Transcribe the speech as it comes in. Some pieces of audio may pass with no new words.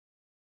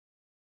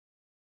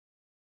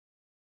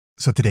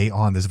So today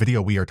on this video,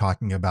 we are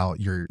talking about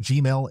your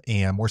Gmail,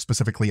 and more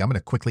specifically, I'm going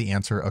to quickly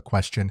answer a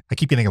question I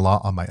keep getting a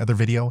lot on my other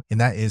video, and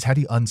that is how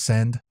do you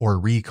unsend or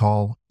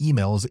recall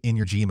emails in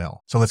your Gmail?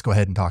 So let's go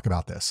ahead and talk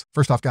about this.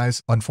 First off,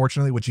 guys,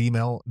 unfortunately with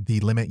Gmail, the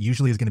limit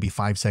usually is going to be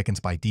 5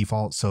 seconds by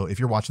default. So if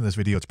you're watching this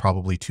video, it's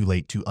probably too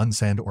late to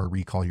unsend or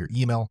recall your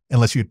email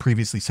unless you had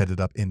previously set it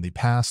up in the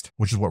past,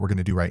 which is what we're going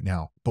to do right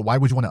now. But why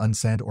would you want to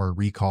unsend or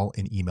recall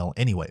an email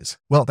anyways?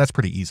 Well, that's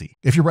pretty easy.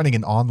 If you're running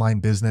an online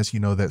business, you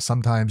know that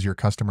sometimes your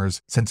customers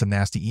send some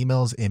nasty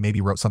emails and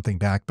maybe wrote something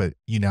back, but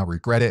you now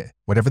regret it.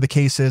 Whatever the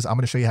case is, I'm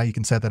going to show you how you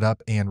can set that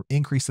up and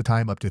increase the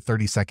time up to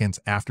 30 seconds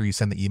after you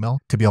send the email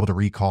to be able to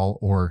recall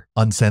or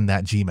unsend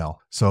that Gmail.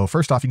 So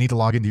first off, you need to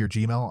log into your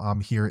Gmail.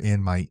 I'm here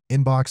in my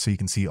inbox so you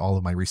can see all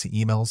of my recent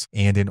emails.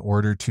 And in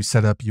order to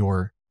set up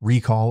your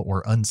recall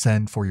or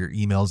unsend for your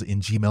emails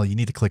in Gmail, you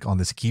need to click on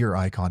this gear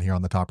icon here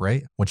on the top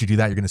right. Once you do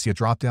that, you're going to see a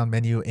drop-down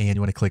menu and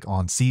you want to click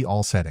on See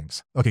All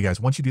Settings. Okay, guys,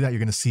 once you do that, you're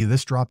going to see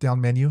this drop-down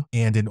menu.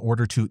 And in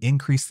order to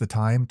increase the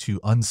time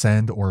to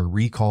unsend or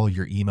recall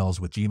your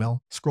emails with Gmail,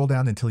 scroll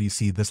down until you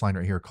see this line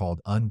right here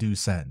called Undo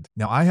Send.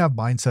 Now, I have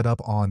mine set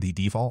up on the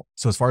default.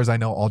 So as far as I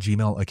know, all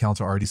Gmail accounts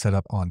are already set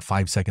up on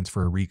 5 seconds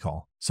for a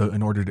recall. So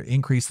in order to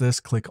increase this,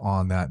 click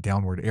on that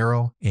downward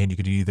arrow and you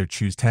can either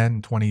choose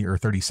 10, 20, or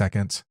 30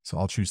 seconds. So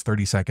I'll choose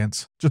 30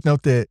 seconds. Just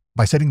note that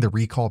by setting the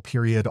recall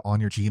period on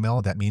your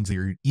Gmail, that means that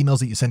your emails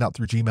that you send out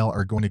through Gmail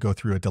are going to go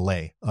through a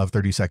delay of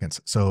 30 seconds.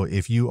 So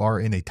if you are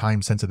in a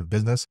time sensitive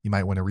business, you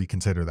might want to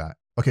reconsider that.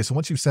 Okay, so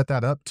once you've set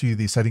that up to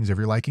the settings of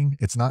your liking,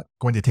 it's not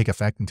going to take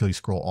effect until you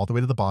scroll all the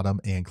way to the bottom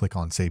and click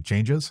on Save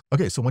Changes.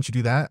 Okay, so once you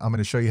do that, I'm going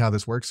to show you how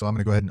this works. So I'm going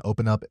to go ahead and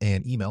open up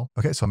an email.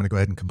 Okay, so I'm going to go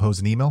ahead and compose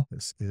an email.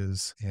 This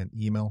is an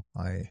email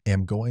I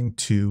am going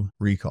to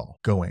recall.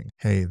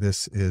 Hey,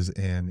 this is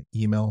an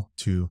email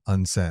to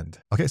unsend.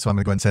 Okay, so I'm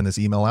going to go ahead and send this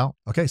email out.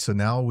 Okay, so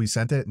now we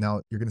sent it.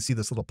 Now you're going to see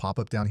this little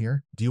pop-up down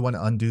here. Do you want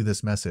to undo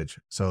this message?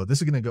 So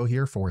this is going to go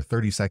here for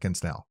 30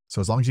 seconds now. So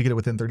as long as you get it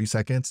within 30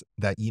 seconds,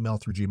 that email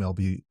through Gmail will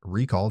be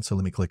recalled. So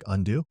let me click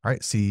undo. All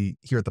right, see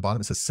here at the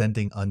bottom, it says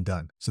sending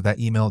undone. So that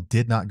email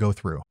did not go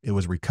through. It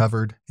was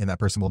recovered and that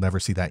person will never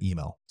see that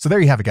email. So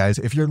there you have it, guys.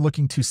 If you're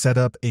looking to set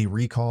up a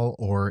recall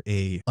or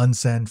a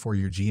unsend for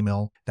your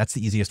Gmail, that's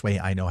the easiest way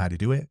I know how to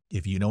do it.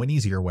 If you know an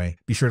easier way,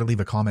 be sure to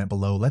leave a comment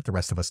below. Let the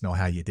rest of us know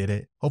how you did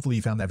it. Hopefully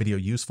you found that video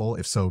useful.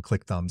 If so,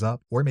 click thumbs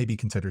up or maybe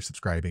consider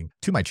subscribing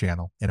to my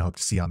channel, and I hope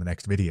to see you on the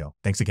next video.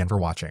 Thanks again for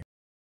watching.